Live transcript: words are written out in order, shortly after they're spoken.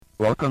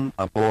Welcome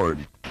aboard,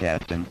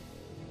 Captain.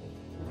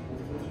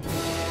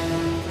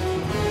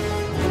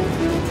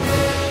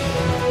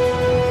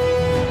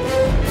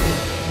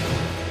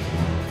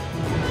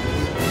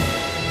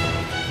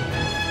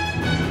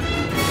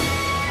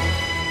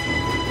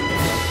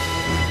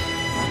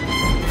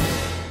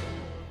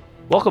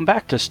 Welcome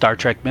back to Star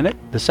Trek Minute,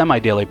 the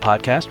semi-daily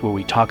podcast where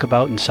we talk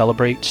about and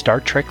celebrate Star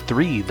Trek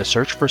III, The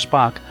Search for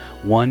Spock,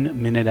 1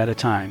 minute at a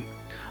time.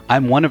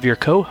 I'm one of your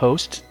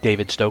co-hosts,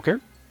 David Stoker.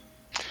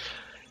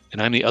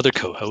 And I'm the other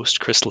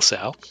co-host, Chris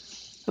LaSalle.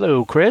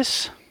 Hello,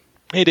 Chris.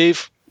 Hey,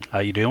 Dave. How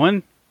you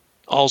doing?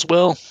 All's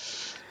well.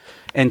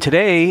 And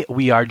today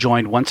we are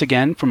joined once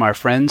again from our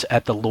friends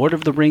at the Lord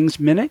of the Rings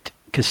Minute,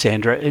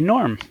 Cassandra and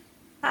Norm.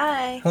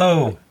 Hi.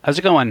 Hello. How's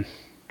it going?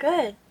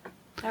 Good.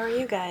 How are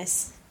you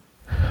guys?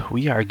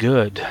 We are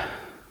good.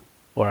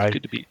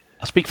 Good to be.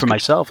 I'll speak for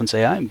myself and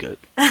say I'm good.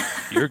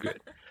 You're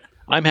good.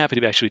 I'm happy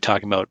to be actually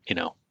talking about,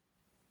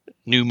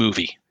 new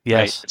movie. Yes.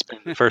 Right? It's been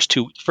the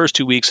first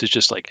two weeks is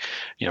just like,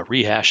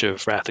 rehash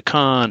of Wrath of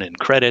Khan and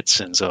credits,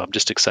 and so I'm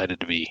just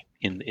excited to be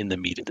in the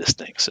meat of this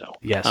thing. So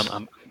yes,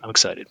 I'm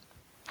excited.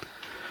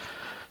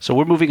 So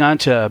we're moving on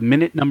to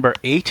minute number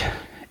 8,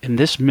 and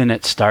this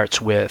minute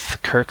starts with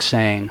Kirk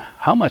saying,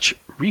 "How much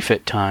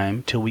refit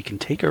time till we can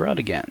take her out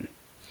again?"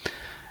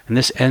 And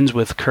this ends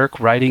with Kirk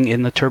riding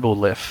in the turbo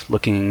lift,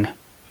 looking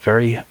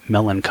very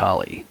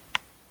melancholy.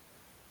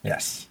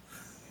 Yes.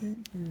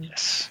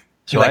 Yes.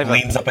 He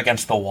leans up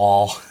against the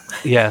wall.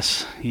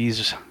 Yes,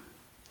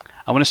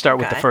 I want to start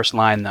with the first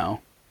line,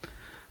 though.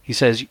 He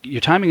says, "Your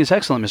timing is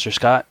excellent, Mr.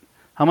 Scott.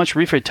 How much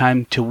refit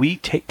time till we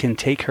can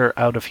take her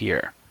out of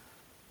here?"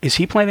 Is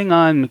he planning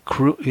on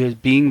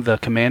being the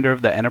commander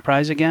of the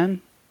Enterprise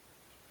again?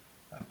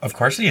 Of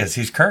course he is.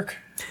 He's Kirk.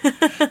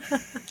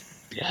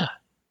 Yeah,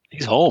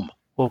 he's home.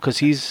 Well, because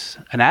he's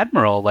an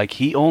admiral. Like,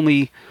 he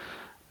only,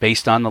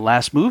 based on the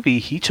last movie,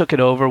 he took it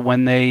over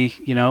when they,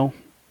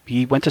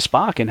 he went to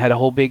Spock and had a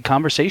whole big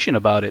conversation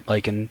about it.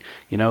 Like, and,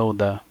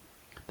 the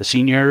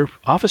senior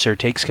officer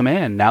takes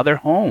command. Now they're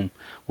home.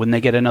 Wouldn't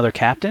they get another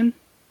captain?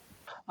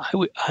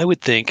 I would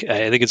think.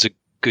 I think it's a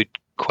good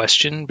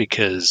question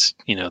because,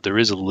 there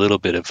is a little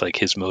bit of like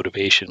his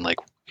motivation. Like,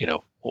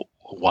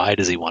 why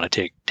does he want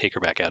to take her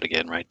back out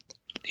again? Right?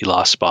 He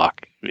lost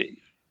Spock. I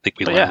think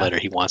we learned later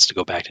he wants to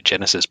go back to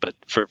Genesis, but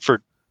for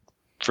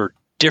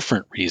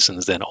different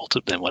reasons than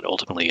what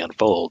ultimately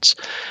unfolds.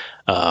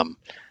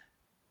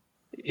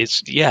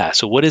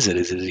 So what is it?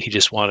 Is it he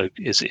just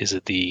is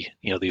it the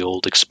the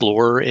old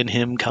explorer in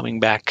him coming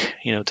back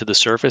to the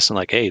surface and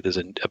like, hey, there's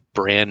a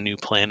brand new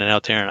planet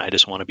out there and I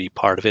just want to be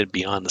part of it,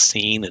 beyond the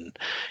scene, and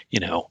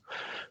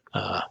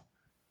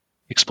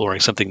exploring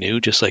something new,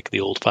 just like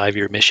the old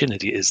 5-year mission?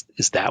 Is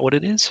that what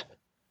it is?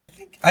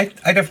 I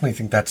definitely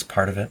think that's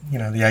part of it.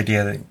 The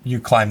idea that you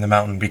climb the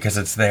mountain because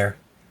it's there.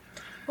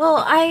 Well,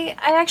 I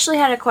actually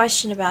had a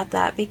question about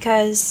that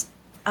because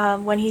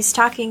when he's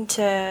talking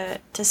to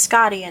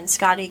Scotty and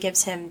Scotty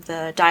gives him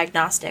the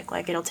diagnostic,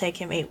 like it'll take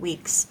him 8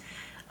 weeks.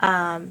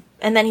 And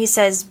then he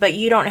says, but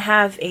you don't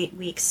have 8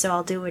 weeks, so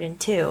I'll do it in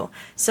 2.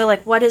 So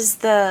like, what is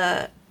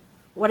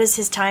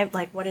his time?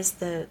 Like, what is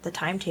the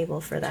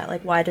timetable for that?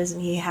 Like, why doesn't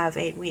he have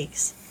 8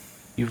 weeks?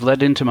 You've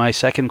led into my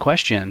second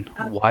question.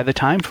 Why the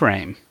time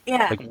frame?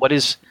 Yeah. Like, what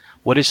is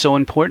so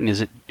important?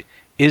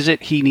 Is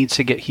it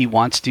he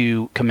wants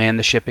to command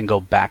the ship and go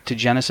back to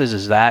Genesis?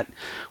 Is that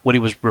what he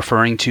was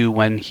referring to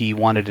when he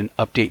wanted an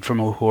update from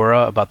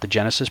Uhura about the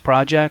Genesis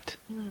project?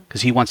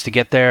 Because he wants to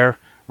get there,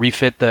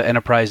 refit the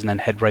Enterprise, and then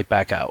head right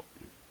back out.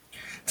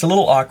 It's a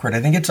little awkward. I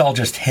think it's all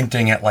just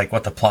hinting at like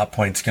what the plot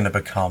point's going to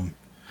become.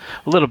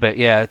 A little bit,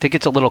 yeah. I think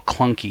it's a little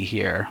clunky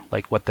here,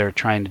 like what they're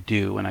trying to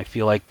do, and I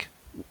feel like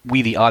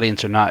we, the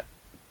audience, are not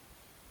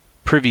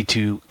privy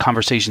to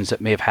conversations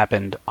that may have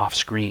happened off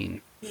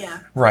screen.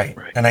 Yeah. Right.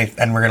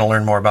 And we're going to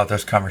learn more about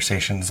those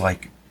conversations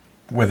like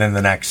within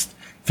the next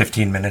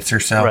 15 minutes or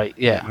so. Right,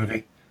 yeah.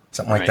 Movie,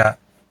 something like that.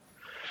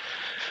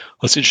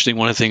 Well, it's interesting.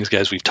 One of the things,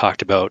 guys, we've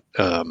talked about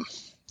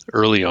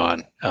early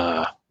on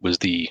was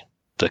the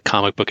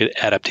comic book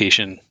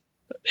adaptation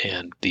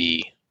and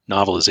the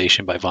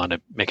novelization by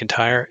Vonda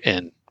McIntyre,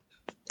 and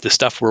the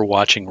stuff we're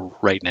watching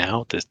right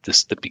now,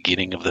 the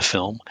beginning of the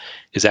film,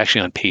 is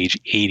actually on page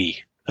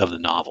 80 of the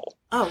novel.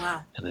 Oh,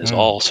 wow. And there's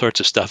all sorts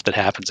of stuff that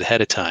happens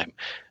ahead of time,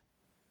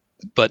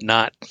 but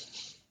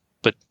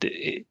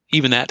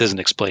even that doesn't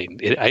explain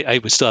it. I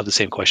would still have the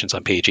same questions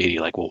on page 80,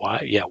 like, well,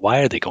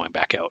 why are they going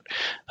back out?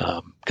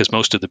 Because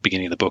most of the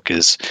beginning of the book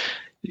is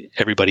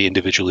everybody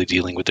individually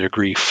dealing with their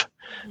grief,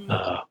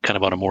 kind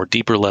of on a more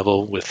deeper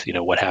level with,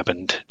 what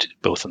happened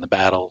both in the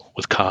battle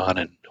with Khan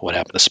and what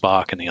happened to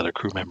Spock and the other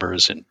crew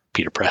members and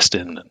Peter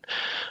Preston. And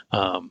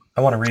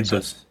I want to read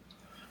this.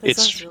 That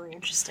sounds really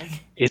interesting.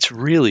 It's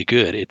really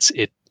good.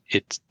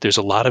 There's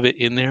a lot of it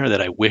in there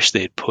that I wish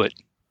they'd put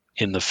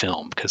in the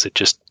film, because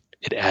it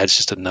adds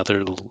just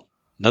another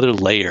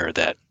layer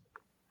that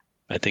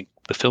I think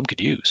the film could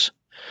use.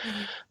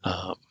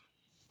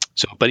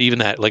 So, but even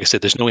that, like I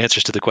said, there's no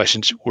answers to the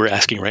questions we're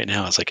asking right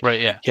now. It's like,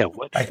 Right, yeah. yeah,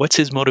 what's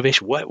his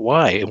motivation?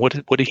 Why? And what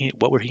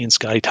were he and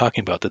Scotty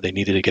talking about that they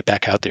needed to get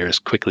back out there as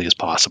quickly as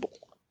possible?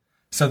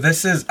 So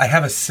I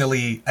have a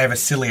silly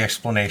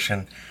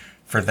explanation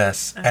for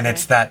this, and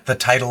it's that the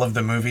title of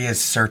the movie is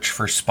Search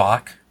for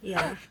Spock.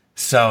 Yeah.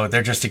 So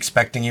they're just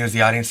expecting you as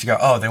the audience to go,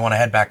 oh, they want to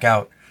head back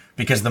out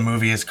because the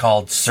movie is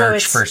called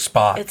Search for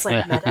Spock. It's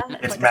like meta.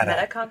 It's like meta. a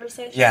meta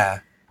conversation. Yeah.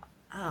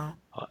 Oh.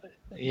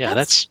 Yeah,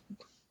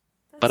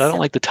 but I don't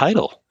like the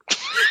title.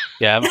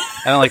 Yeah,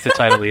 I don't like the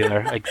title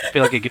either. I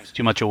feel like it gives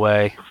too much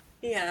away.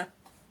 Yeah.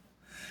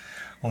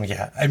 Well,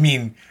 yeah. I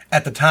mean,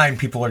 at the time,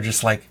 people are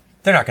just like,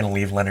 they're not going to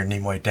leave Leonard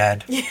Nimoy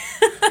dead.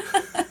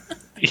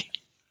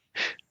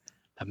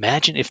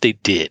 Imagine if they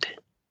did.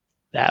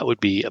 That would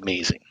be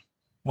amazing.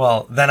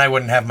 Well, then I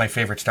wouldn't have my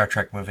favorite Star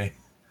Trek movie.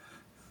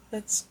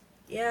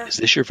 Yeah. Is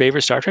this your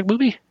favorite Star Trek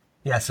movie?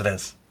 Yes, it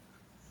is.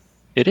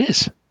 It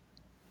is.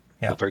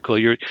 Yeah. Well, very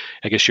cool.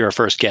 I guess you're our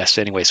first guest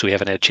anyway, so we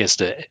haven't had a chance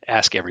to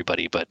ask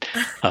everybody. But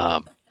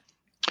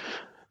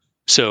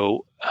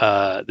so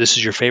this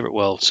is your favorite.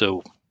 Well,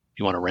 so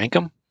you want to rank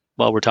them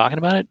while we're talking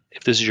about it?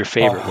 If this is your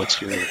favorite,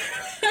 what's your?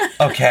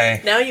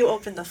 Okay. Now you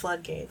open the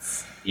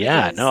floodgates.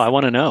 Yeah, Because no, I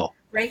want to know.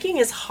 ranking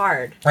is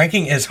hard.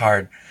 Ranking is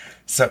hard.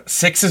 So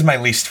 6 isn't my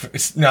least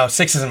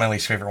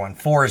favorite one.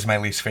 4 is my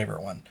least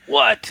favorite one.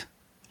 What?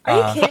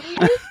 Are you kidding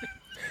me?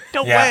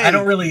 No Yeah, way.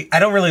 I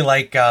don't really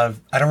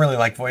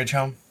like Voyage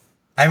Home.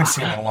 I haven't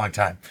seen it in a long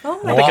time. Oh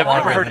I my don't think lot I've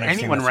longer ever heard than I've seen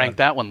anyone this rank one.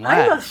 that one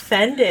I'm last.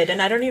 offended,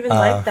 and I don't even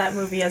like that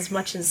movie as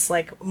much as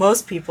like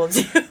most people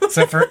do.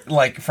 So for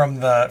like from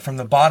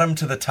the bottom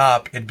to the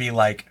top, it'd be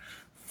like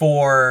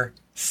 4,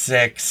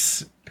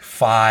 6,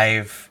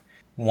 5,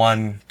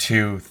 1,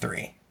 2,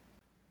 3.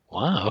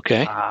 Wow.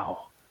 Okay.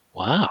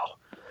 Wow.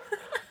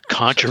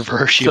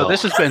 Controversial. So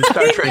this has been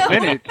Star Trek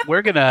Minute.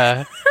 We're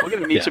gonna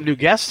meet some new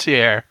guests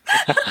here.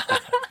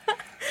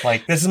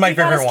 Like this is my You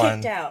got favorite us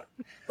one. kicked out.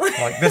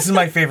 Like this is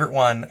my favorite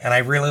one, and I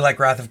really like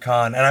Wrath of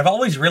Khan, and I've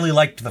always really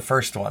liked the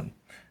first one.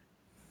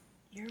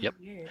 You're Yep.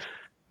 weird.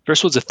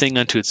 First one's a thing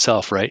unto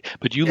itself, right?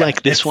 But you Yeah,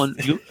 like this it's- one.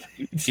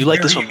 it's You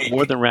like this very one unique.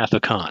 more than Wrath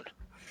of Khan.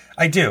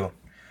 I do,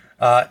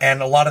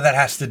 and a lot of that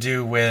has to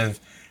do with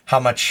how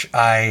much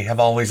I have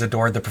always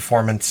adored the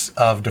performance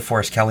of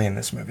DeForest Kelley in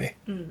this movie.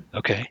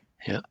 Okay.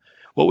 Yeah.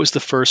 What was the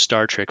first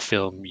Star Trek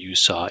film you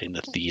saw in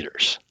the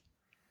theaters?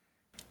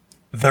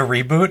 The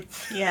reboot.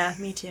 Yeah,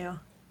 me too.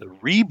 The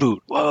reboot.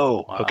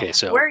 Whoa. Okay,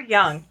 so We're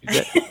young.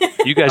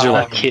 you guys are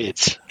like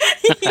kids.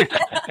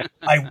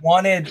 I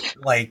wanted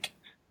like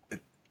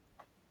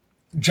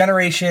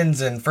Generations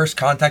and First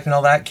Contact and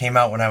all that came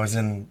out when I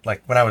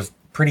was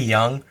pretty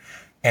young,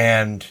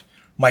 and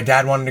my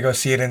dad wanted to go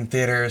see it in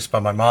theaters,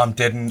 but my mom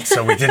didn't,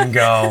 so we didn't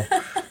go.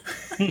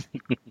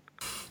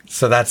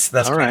 So that's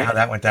kind of right. how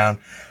that went down.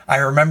 I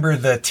remember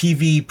the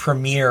TV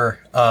premiere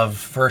of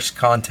First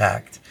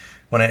Contact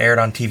when it aired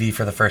on TV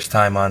for the first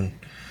time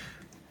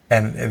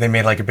and they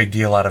made like a big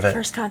deal out of it.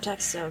 First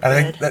Contact's so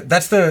I good. think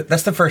that's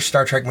the first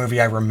Star Trek movie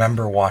I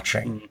remember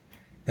watching.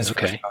 Is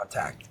Okay. First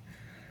Contact.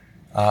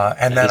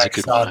 And then is a I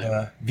good saw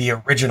one. the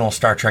original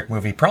Star Trek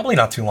movie probably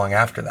not too long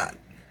after that.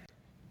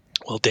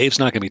 Well, Dave's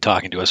not going to be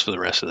talking to us for the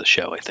rest of the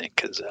show, I think,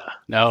 because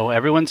No,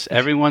 everyone's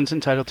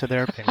entitled to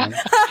their opinion,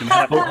 no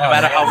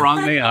matter how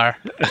wrong they are.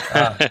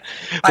 but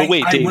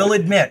wait, I Dave. will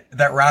admit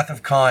that Wrath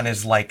of Khan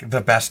is like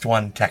the best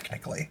one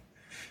technically.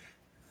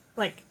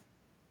 like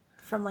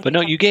from like. But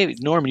no, you gave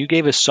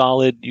a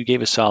solid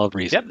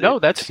reason. Yep. No,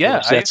 that's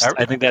yeah.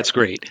 I think that's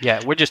great. Yeah,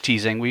 we're just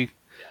teasing.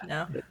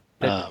 No.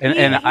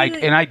 And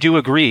I do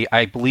agree.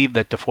 I believe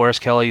that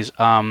DeForest Kelley's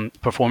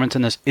performance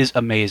in this is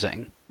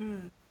amazing.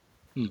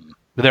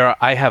 But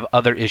I have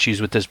other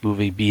issues with this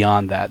movie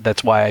beyond that.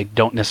 That's why I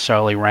don't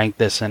necessarily rank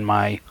this in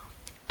my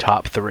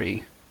top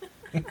 3.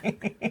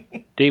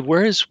 Dave,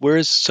 where's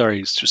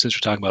sorry, since we're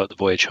talking about the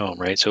Voyage Home,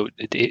 right? So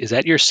is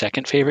that your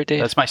second favorite, Dave?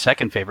 That's my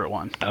second favorite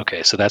one.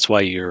 Okay, so that's why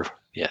you're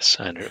yes,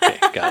 okay,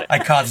 got it. I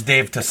caused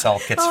Dave to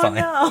sulk. It's Oh fine.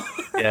 no.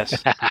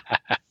 Yes.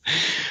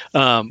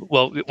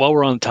 Well, while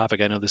we're on the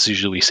topic, I know this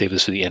usually we save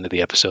this for the end of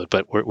the episode,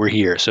 but we're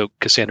here. So,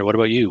 Cassandra, what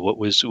about you?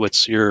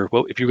 What's your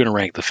if you're going to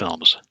rank the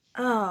films?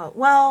 Oh,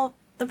 well,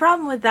 the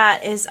problem with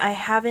that is I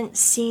haven't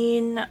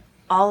seen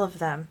all of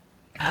them.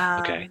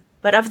 Okay.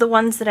 But of the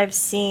ones that I've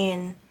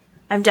seen,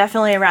 I'm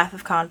definitely a Wrath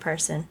of Khan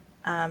person.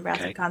 Wrath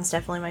Okay. of Khan's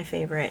definitely my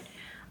favorite.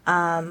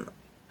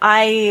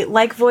 I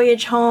like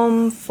Voyage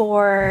Home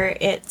for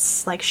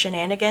its like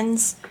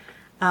shenanigans.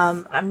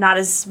 I'm not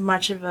as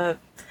much of a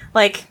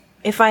like.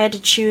 If I had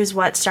to choose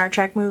what Star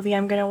Trek movie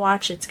I'm going to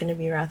watch, it's going to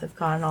be Wrath of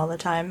Khan all the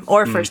time,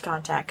 or First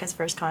Contact, because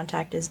First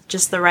Contact is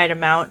just the right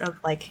amount of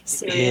like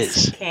serious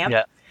is. and camp.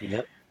 Yeah.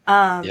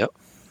 Yep. Yep.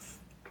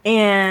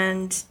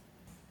 And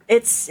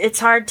it's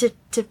hard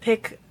to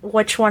pick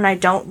which one I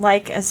don't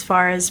like as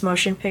far as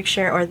motion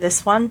picture or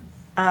this one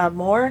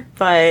more,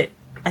 but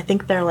I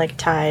think they're like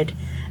tied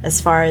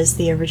as far as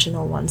the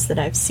original ones that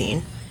I've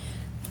seen.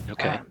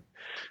 Okay.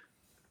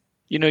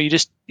 You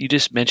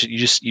just mentioned you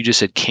just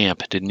said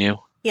camp, didn't you?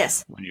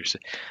 Yes. When you're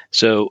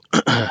so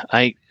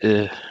I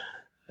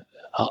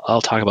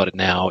I'll talk about it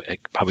now. I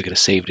probably could have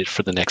saved it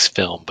for the next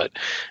film, but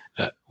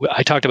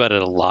I talked about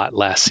it a lot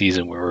last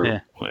season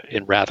where we're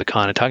in Wrath of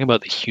Khan and talking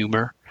about the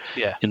humor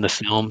in the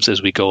films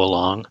as we go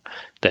along,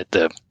 that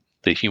the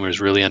humor is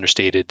really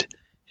understated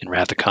in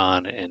Wrath of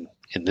Khan, and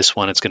in this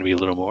one it's going to be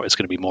it's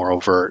going to be more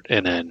overt,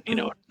 and then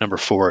number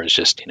 4 is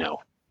just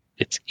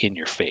it's in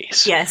your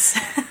face. Yes.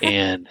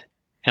 and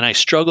I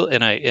struggle,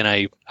 and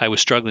I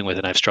was struggling with it,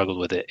 and I've struggled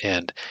with it,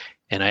 and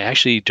I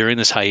actually, during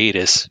this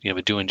hiatus,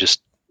 been doing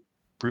just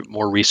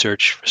more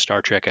research for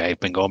Star Trek. I've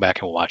been going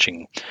back and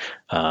watching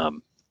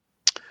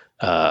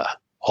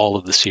all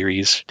of the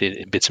series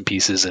in bits and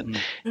pieces, and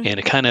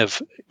it kind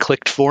of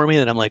clicked for me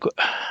that I'm like,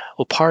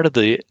 well, part of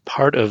the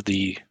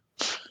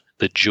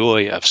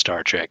joy of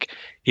Star Trek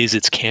is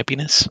its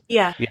campiness.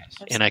 Yeah.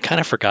 And I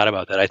kind of forgot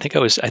about that. I think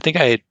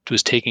I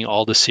was taking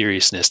all the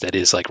seriousness that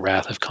is like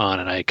Wrath of Khan,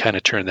 and I kind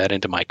of turned that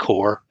into my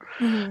core.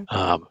 And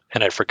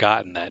I'd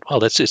forgotten that,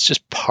 it's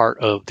just part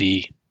of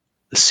the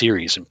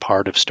series and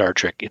part of Star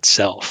Trek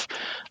itself.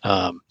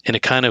 And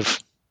it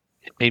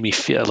made me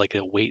feel like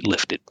a weight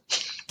lifted.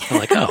 I'm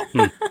like,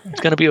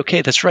 it's going to be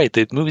okay. That's right.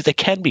 The movies, they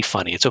can be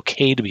funny. It's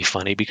okay to be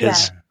funny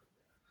because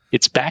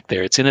it's back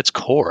there. It's in its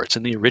core. It's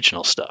in the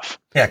original stuff.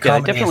 Yeah,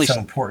 comedy is so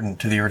important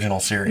to the original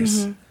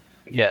series.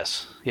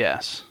 Yes.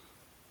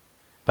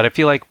 But I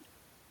feel like,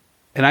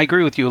 and I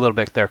agree with you a little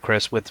bit there,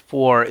 Chris, with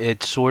 4,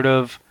 it's sort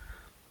of,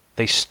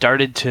 they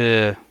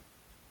started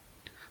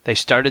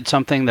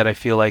something that I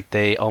feel like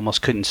they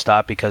almost couldn't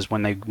stop, because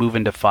when they move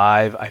into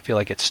 5, I feel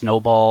like it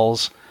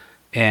snowballs.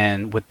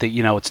 And with the,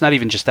 it's not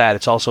even just that,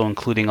 it's also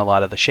including a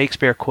lot of the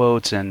Shakespeare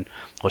quotes, and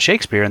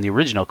Shakespeare in the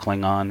original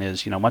Klingon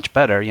is, much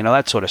better,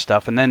 that sort of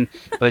stuff. And then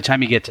by the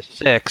time you get to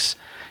 6,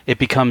 it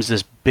becomes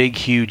this big,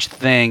 huge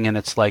thing. And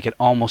it's like, it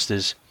almost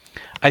is,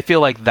 I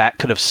feel like that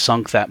could have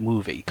sunk that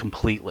movie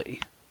completely.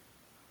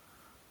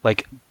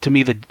 Like, to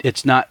me,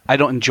 it's not, I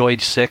don't enjoy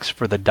 6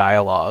 for the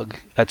dialogue.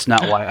 That's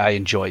not why I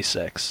enjoy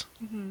 6.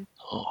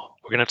 Oh,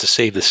 we're going to have to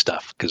save this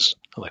stuff, because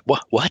I'm like,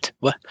 what?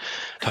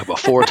 Talk about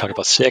 4, talk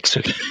about 6.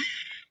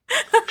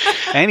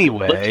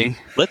 Anyway,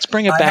 let's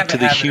bring it back to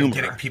the humor.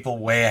 Getting people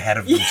way ahead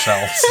of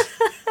themselves.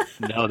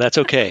 No, that's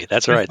okay.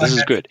 That's all right. This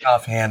is good.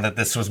 Offhand, that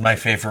this was my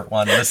favorite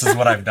one. This is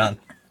what I've done.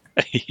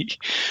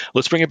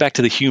 Let's bring it back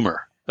to the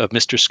humor of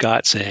Mr.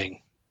 Scott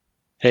saying,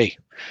 "Hey,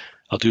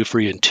 I'll do it for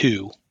you in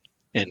 2,"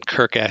 and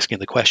Kirk asking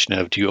the question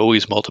of, "Do you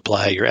always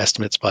multiply your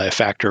estimates by a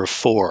factor of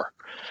 4?"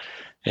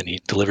 And he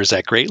delivers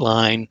that great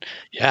line,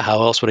 "Yeah,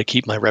 how else would I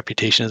keep my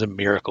reputation as a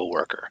miracle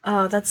worker?"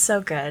 Oh, that's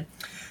so good.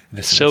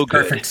 This so is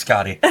good. Perfect,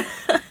 Scotty.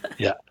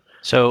 Yeah.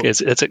 So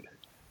it's a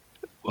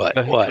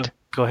what? What?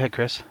 Go ahead,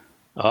 Chris.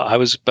 I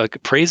was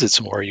praise it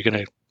some more. Are you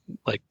gonna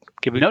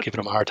give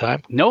him a hard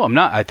time? No, I'm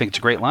not. I think it's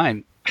a great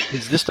line.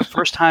 Is this the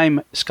first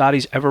time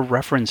Scotty's ever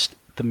referenced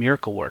the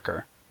miracle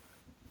worker?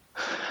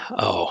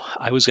 Oh,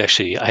 I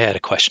had a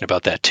question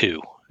about that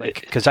too.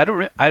 Because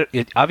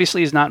it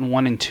obviously is not in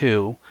 1 and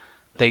 2.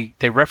 They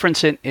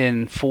reference it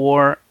in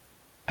 4,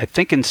 I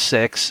think in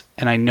 6,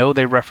 and I know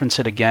they reference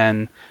it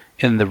again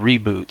in the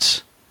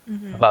reboots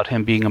about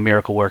him being a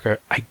miracle worker.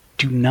 I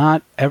do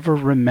not ever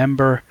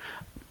remember.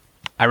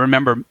 I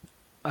remember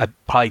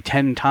probably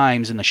 10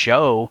 times in the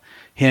show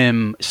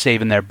him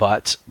saving their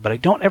butts, but I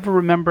don't ever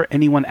remember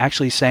anyone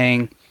actually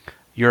saying,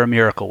 "You're a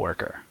miracle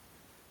worker."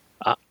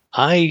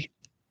 I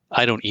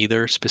don't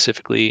either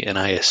specifically,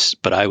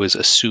 but I was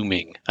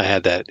assuming I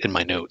had that in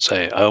my notes.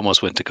 I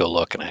almost went to go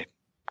look, and I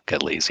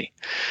got lazy.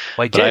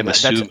 Well, but I'm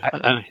assuming.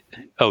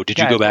 Did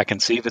you go back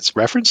and see if it's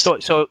referenced?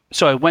 So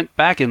I went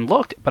back and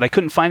looked, but I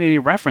couldn't find any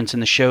reference in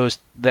the shows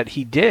that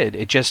he did.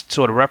 It just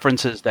sort of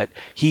references that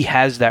he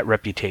has that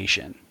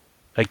reputation,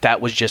 like that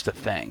was just a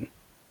thing.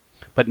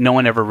 But no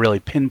one ever really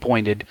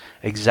pinpointed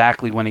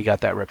exactly when he got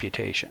that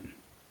reputation.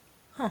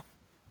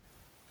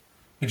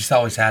 He just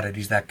always had it.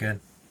 He's that good.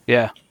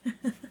 Yeah.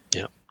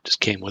 Yeah, just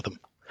came with him.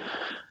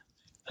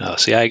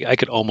 See, I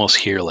could almost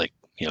hear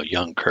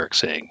young Kirk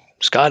saying,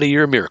 "Scotty,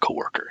 you're a miracle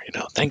worker.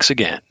 Thanks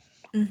again."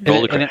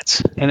 Roll the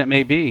credits. And it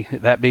may be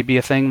that may be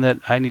a thing that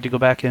I need to go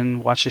back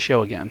and watch the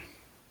show again,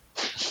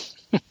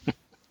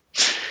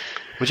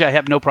 which I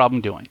have no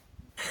problem doing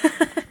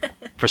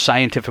for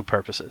scientific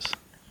purposes.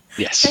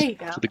 Yes. There you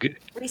go. For the good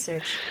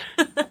Research.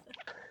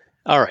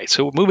 All right,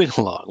 so we're moving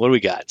along. What do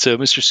we got? So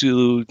Mr.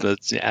 Sulu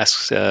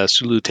asks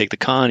Sulu to take the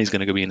con. He's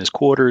going to go be in his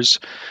quarters,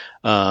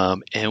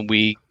 and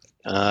we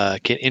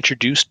get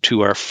introduced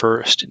to our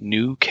first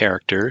new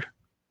character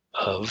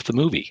of the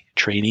movie,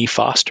 Trainee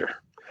Foster.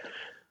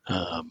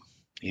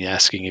 He's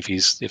asking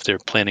if they're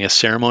planning a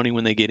ceremony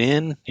when they get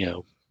in,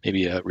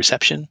 maybe a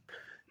reception.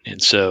 And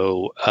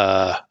so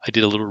I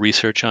did a little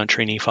research on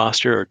Trainee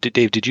Foster. Or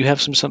Dave, did you have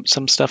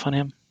some stuff on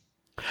him?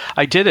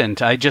 I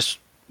didn't. I just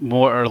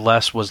more or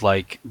less was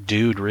like,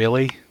 dude,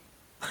 really?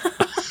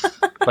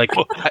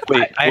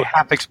 I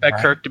half expect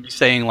Kirk to be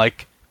saying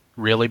like,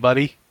 really,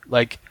 buddy?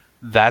 Like,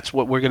 that's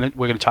what we're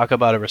gonna talk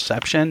about at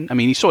reception? I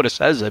mean, he sort of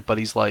says it, but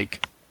he's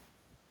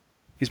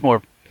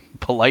more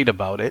polite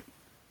about it.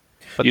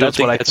 But that's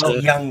what I thought.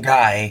 He's a young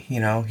guy,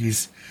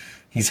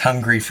 he's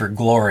hungry for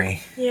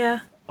glory. Yeah.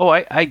 Oh,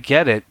 I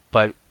get it,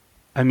 but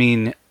I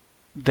mean,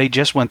 they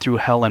just went through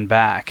hell and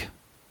back.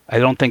 I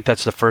don't think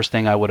that's the first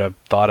thing I would have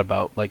thought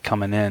about, like,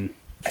 coming in.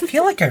 I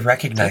feel like I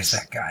recognize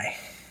that guy.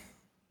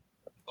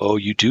 Oh,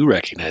 you do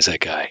recognize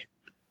that guy.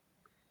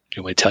 Do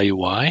you want me to tell you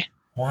why?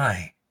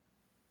 Why?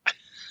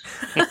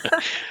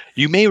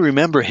 You may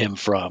remember him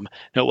from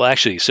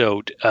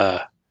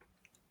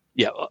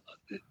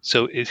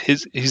So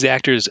his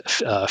actor is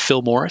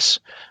Phil Morris.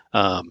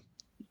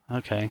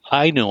 Okay.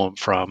 I know him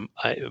from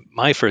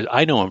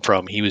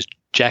he was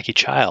Jackie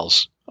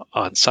Childs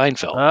on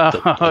Seinfeld. Oh,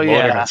 the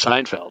lawyer yeah. on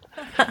Seinfeld.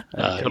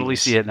 I totally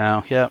see it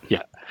now. Yeah.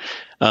 Yeah.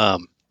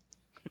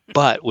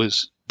 But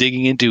was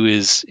digging into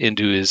his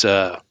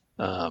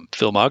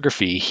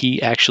filmography.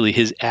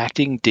 His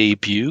acting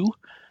debut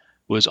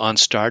was on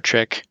Star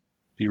Trek,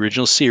 the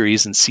original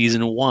series in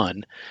season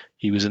 1.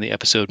 He was in the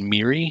episode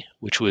Miri,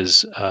 which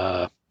was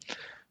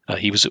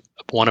he was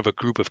one of a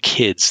group of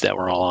kids that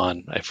were all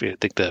on. I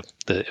think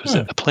it was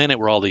a planet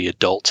where all the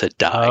adults had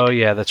died. Oh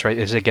yeah, that's right.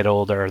 As they get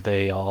older,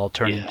 they all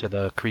turn into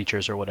the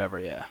creatures or whatever.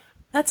 Yeah.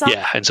 That's awesome.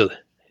 Yeah, and so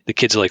the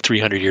kids are like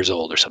 300 years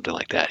old or something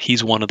like that.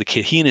 He's one of the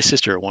kids. He and his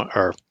sister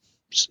are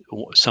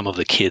some of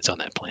the kids on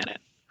that planet.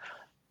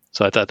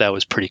 So I thought that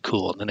was pretty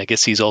cool. And then I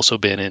guess he's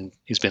been in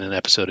an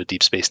episode of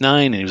Deep Space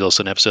Nine, and he was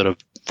also in an episode of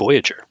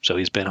Voyager. So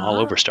he's been all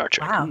over Star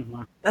Trek.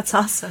 Wow, that's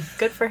awesome.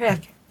 Good for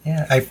him.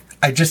 Yeah,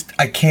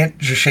 I can't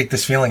just shake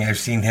this feeling. I've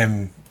seen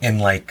him in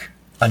like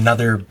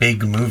another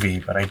big movie,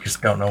 but I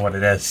just don't know what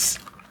it is.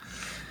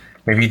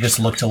 Maybe he just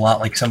looks a lot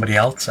like somebody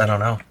else. I don't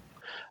know.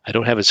 I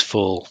don't have his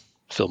full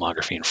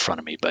filmography in front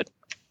of me, but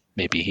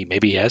maybe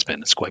he has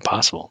been. It's quite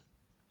possible.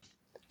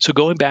 So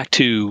going back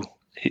to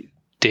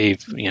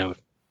Dave,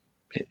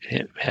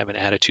 have an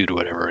attitude or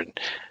whatever, and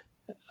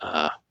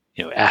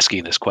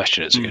asking this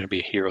question, is there going to be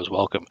a hero's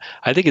welcome?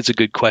 I think it's a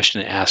good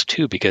question to ask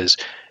too, because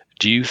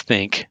do you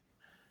think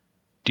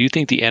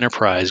the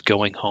Enterprise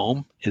going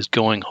home is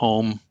going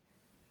home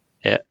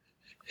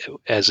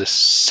as a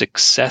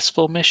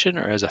successful mission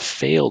or as a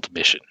failed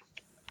mission?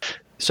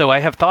 So I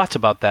have thoughts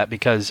about that,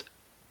 because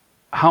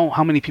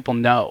how many people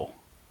know?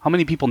 How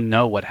many people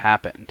know what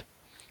happened?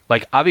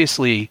 Like,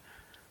 obviously,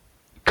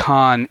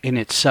 Khan in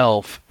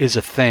itself is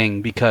a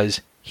thing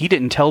because he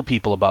didn't tell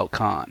people about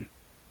Khan.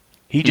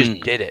 He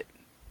just did it.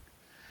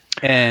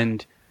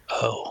 And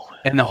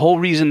the whole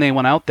reason they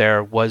went out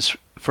there was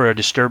for a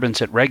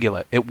disturbance at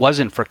Regula. It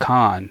wasn't for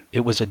Khan.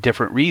 It was a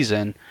different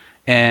reason.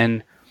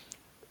 And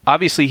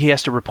obviously he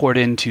has to report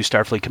into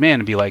Starfleet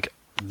Command and be like,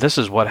 this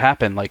is what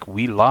happened. Like,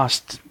 we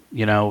lost,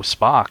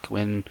 Spock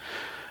when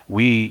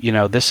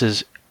this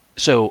is...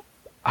 So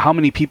how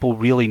many people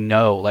really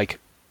know? Like,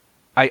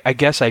 I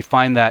guess I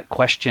find that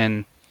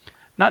question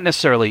not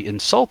necessarily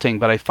insulting,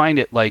 but I find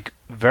it like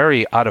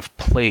very out of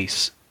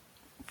place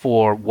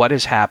for what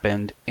has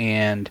happened,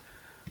 and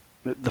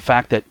the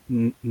fact that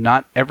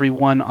not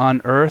everyone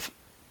on Earth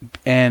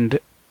and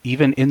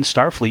even in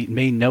Starfleet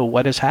may know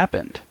what has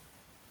happened.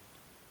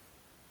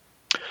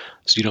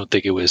 So you don't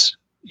think it was?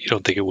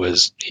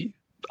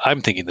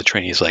 I'm thinking the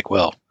trainee's like,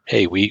 well,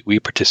 hey, we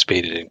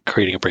participated in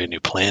creating a brand new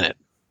planet,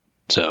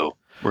 so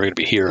we're going to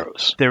be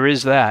heroes. There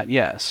is that,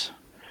 yes.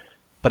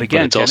 But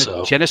again,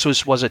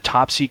 Genesis was a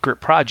top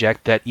secret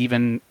project that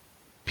even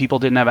people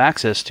didn't have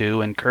access to,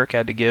 and Kirk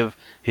had to give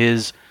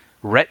his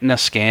retina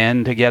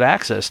scan to get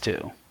access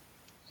to.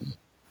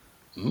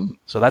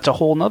 So that's a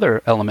whole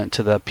nother element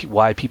to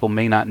why people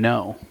may not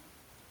know.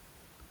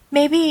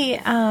 Maybe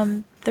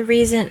the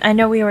reason, I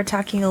know we were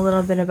talking a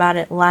little bit about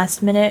it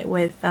last minute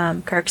with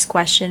Kirk's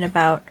question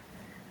about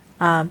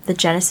the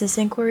Genesis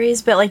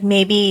inquiries, but like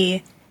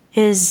maybe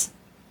his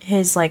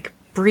like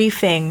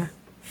briefing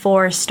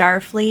for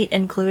Starfleet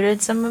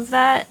included some of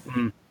that.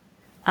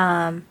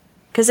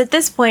 Because at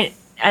this point,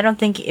 I don't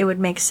think it would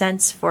make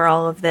sense for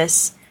all of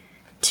this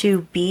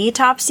to be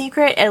top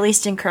secret, at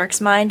least in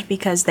Kirk's mind,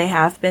 because they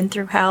have been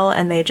through hell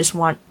and they just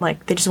want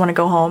to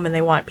go home and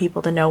they want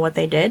people to know what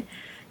they did.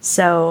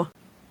 So,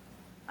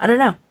 I don't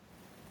know.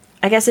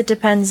 I guess it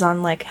depends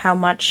on like how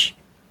much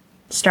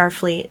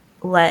Starfleet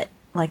let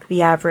like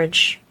the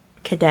average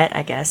cadet,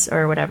 I guess,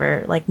 or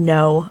whatever, like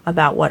know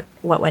about what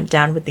went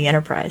down with the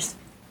Enterprise.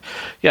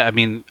 Yeah, I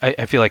mean,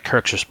 I feel like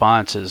Kirk's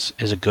response is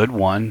a good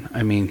one.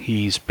 I mean,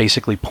 he's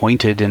basically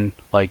pointed and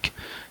like,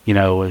 you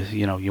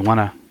want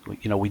to,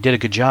 we did a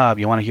good job.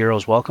 You want a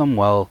hero's welcome?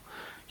 Well,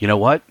 you know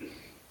what?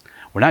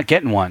 We're not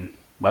getting one,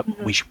 but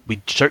we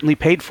certainly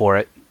paid for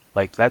it.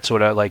 Like, that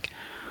sort of like,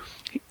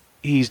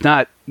 he's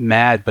not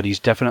mad, but he's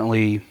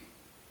definitely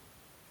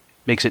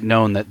makes it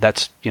known that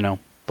that's, the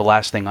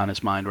last thing on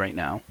his mind right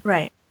now.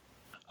 Right.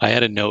 I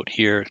had a note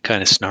here,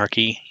 kind of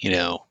snarky,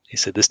 He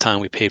said, this time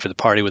we paid for the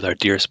party with our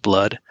dearest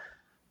blood.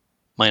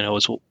 My note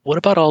was, well, what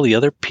about all the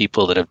other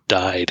people that have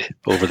died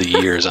over the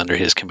years under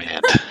his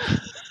command?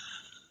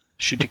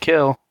 Shoot to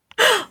kill.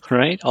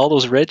 Right? All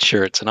those red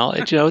shirts and all,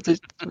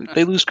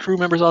 they lose crew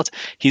members all the time.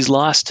 He's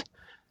lost,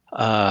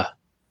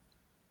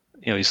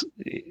 he's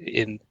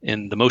in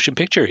the motion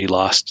picture, he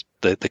lost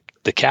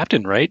the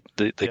captain, right?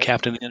 The Yeah.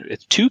 captain.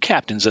 It's two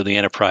captains of the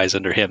Enterprise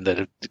under him.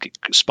 That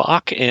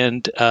Spock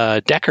and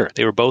Decker.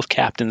 They were both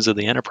captains of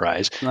the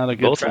Enterprise. Not a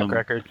good Both of track them-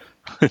 record.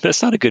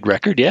 That's not a good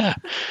record. Yeah.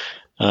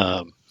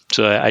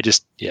 So I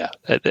just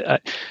I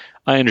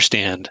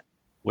understand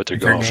what they're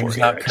If your going for. name's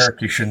here. not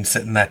Kirk, you shouldn't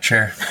sit in that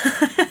chair.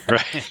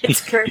 Right.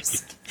 It's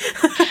cursed.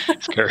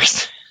 It's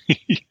cursed.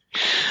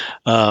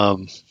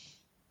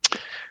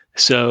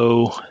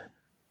 So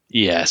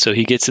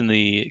he gets in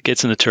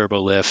the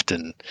turbo lift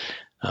and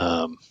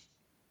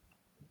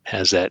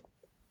has that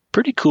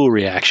pretty cool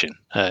reaction.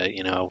 I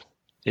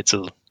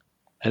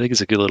think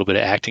it's a good little bit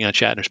of acting on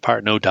Shatner's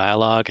part. No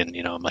dialogue, and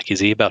I'm like, is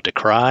he about to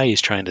cry?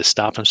 He's trying to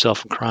stop himself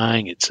from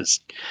crying. It's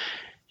just,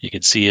 you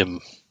can see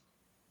him.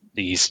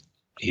 He's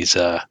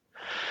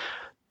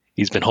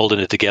been holding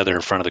it together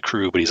in front of the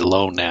crew, but he's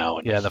alone now.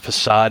 And Yeah, the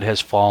facade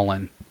has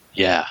fallen.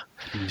 yeah.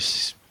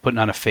 He's putting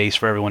on a face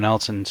for everyone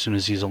else, and as soon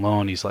as he's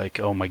alone, he's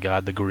like, "Oh my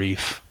God, the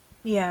grief."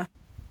 Yeah.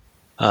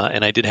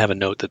 And I did have a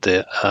note that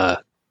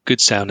the good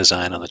sound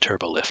design on the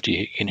turbo lift.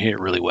 You can hear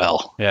it really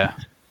well. Yeah.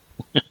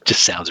 It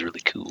just sounds really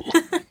cool.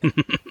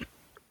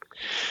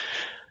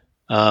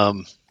 I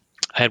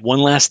had one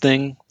last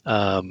thing.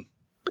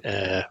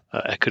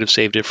 I could have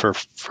saved it for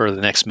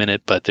the next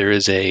minute, but there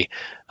is a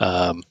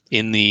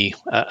in the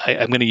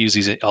I'm going to use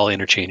these all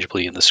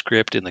interchangeably in the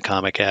script, in the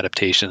comic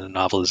adaptation, and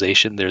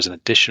novelization. There's an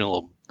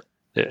additional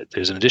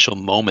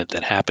moment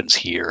that happens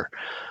here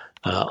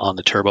on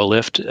the turbo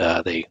lift.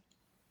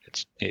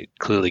 It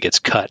clearly gets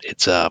cut.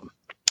 It's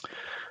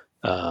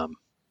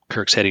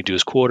Kirk's heading to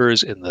his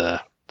quarters, and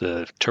the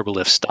turbo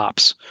lift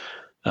stops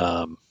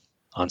on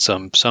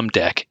some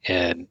deck,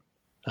 and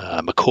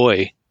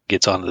McCoy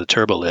gets onto the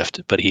turbo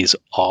lift, but he's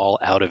all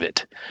out of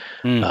it.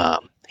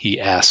 He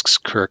asks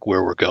Kirk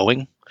where we're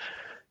going,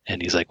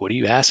 and he's like, "What are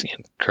you asking?"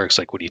 And Kirk's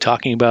like, "What are you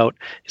talking about?"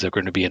 He's like,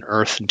 "We're going to be in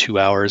Earth in 2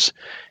 hours."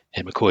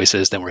 And McCoy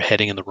says, "Then we're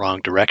heading in the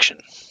wrong direction."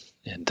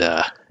 And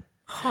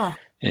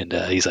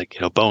he's like,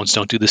 "Bones,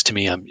 don't do this to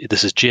me.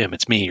 This is Jim.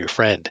 It's me, your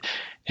friend."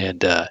 And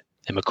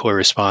McCoy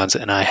responds,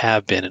 "And I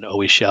have been and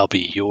always shall be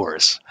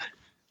yours."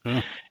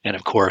 And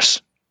of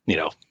course,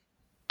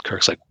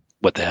 Kirk's like,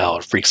 "What the hell?"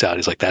 It freaks out.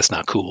 He's like, "That's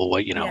not cool.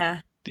 What,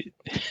 Yeah.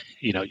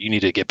 you need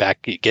to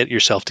get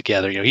yourself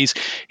together."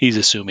 He's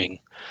assuming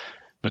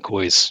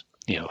McCoy's,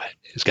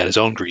 he's got his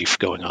own grief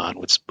going on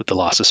with the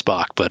loss of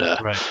Spock, but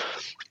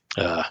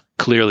Right.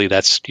 Clearly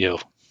that's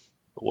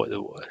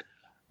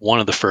one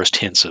of the first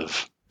hints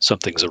of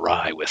something's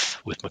awry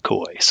with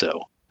McCoy.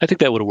 So I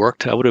think that would have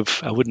worked. I wouldn't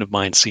have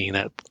mind seeing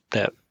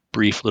that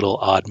brief little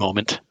odd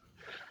moment.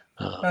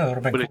 Oh, that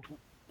would have been cool.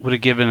 Would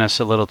have given us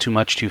a little too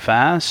much too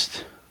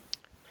fast.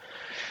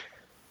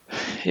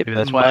 Maybe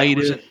that's why might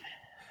it have.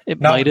 It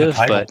Not might with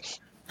the have, but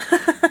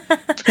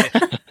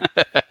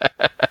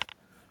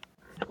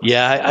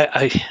yeah,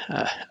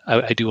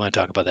 I do want to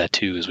talk about that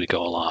too as we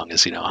go along.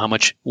 Is how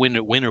much when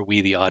are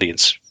we, the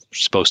audience,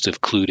 supposed to have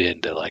clued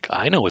in to, like,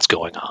 I know what's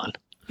going on,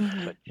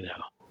 but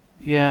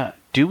Yeah.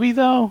 Do we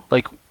though?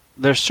 Like,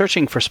 they're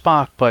searching for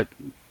Spock, but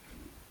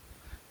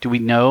do we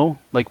know?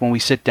 Like, when we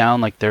sit down,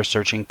 like, they're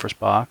searching for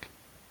Spock,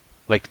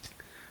 like,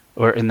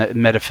 or in the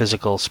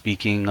metaphysical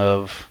speaking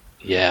of,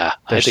 yeah,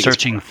 they're I think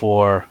searching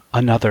for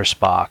another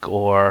Spock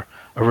or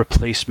a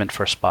replacement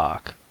for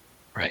Spock.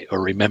 right,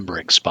 or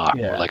remembering Spock,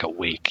 Yeah. or like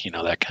awake,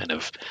 that kind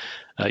of.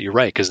 You're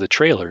right, because the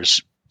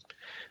trailers,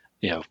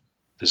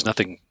 there's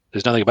nothing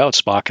about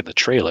Spock in the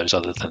trailers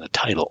other than the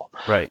title.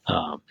 Right.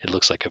 It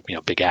looks like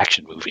a big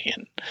action movie,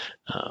 and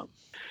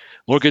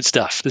more good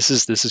stuff. This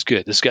is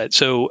good. This guy.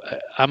 So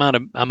I'm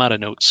out of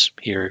notes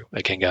here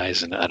again,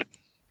 guys. And how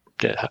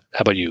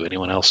about you?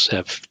 Anyone else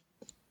have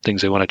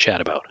things they want to chat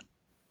about?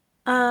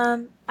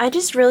 I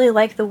just really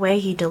like the way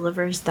he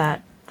delivers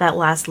that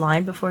last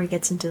line before he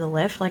gets into the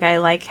lift. Like, I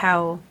like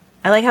how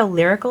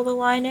lyrical the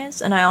line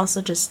is, and I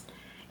also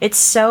it's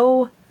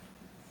so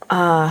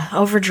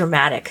over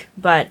dramatic,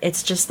 but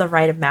it's just the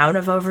right amount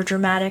of over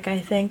dramatic, I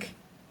think.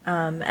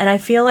 And I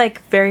feel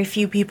like very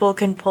few people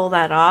can pull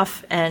that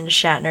off, and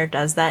Shatner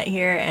does that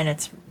here, and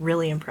it's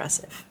really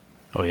impressive.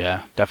 Oh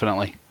yeah,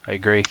 definitely. I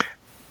agree.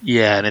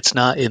 Yeah, and it's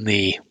not in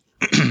the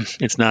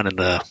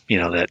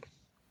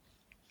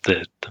that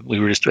I think we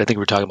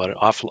were talking about it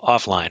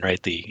offline,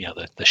 right? The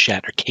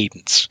Shatner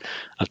cadence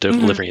of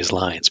delivering his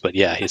lines. But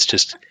yeah,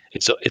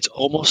 it's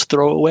almost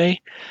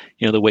throwaway.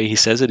 The way he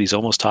says it, he's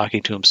almost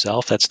talking to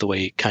himself. That's the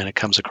way it kind of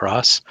comes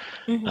across.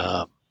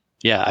 Yeah,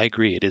 I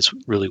agree. It is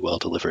really well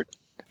delivered.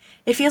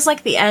 It feels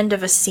like the end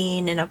of a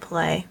scene in a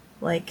play.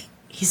 Like,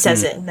 he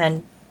says it, and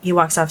then he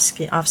walks off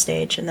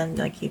stage, and then,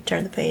 like, you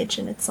turn the page,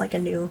 and it's like a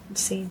new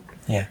scene.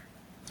 Yeah.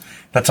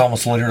 That's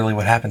almost literally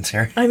what happens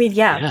here. I mean,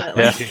 yeah. But,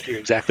 like, You're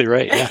exactly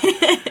right. Yeah.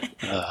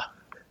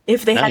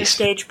 if they had a Nice.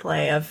 stage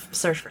play of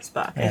Search for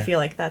Spock, I feel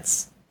like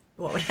that's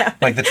what would happen.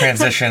 Like the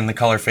transition, the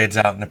color fades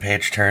out and the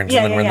page turns,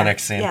 and then we're in the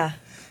next scene. Yeah.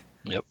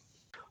 Yep.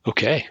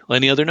 Okay. Well,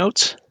 any other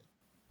notes?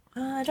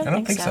 I I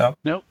don't think so.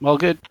 Nope. All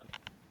good.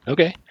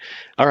 Okay.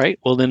 All right.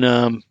 Well, then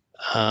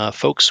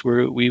folks,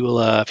 we will.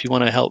 If you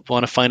want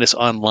to find us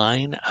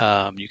online,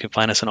 you can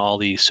find us on all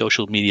the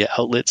social media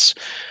outlets.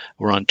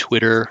 We're on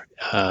Twitter.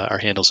 Our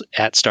handle's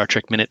at Star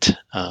Trek Minute.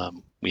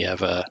 We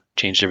have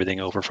changed everything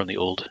over from the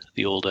old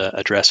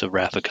address of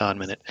Wrath of Khan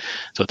Minute.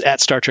 So it's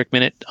at Star Trek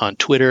Minute on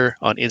Twitter,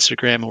 on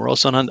Instagram, and we're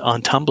also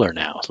on Tumblr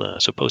now.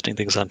 So posting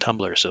things on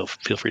Tumblr. So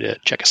feel free to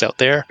check us out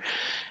there.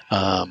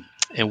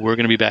 And we're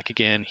going to be back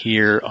again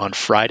here on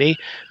Friday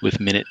with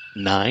Minute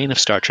 9 of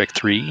Star Trek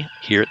 3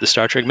 here at the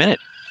Star Trek Minute.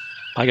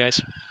 Bye, guys.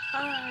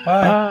 Bye.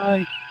 Bye.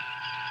 Bye.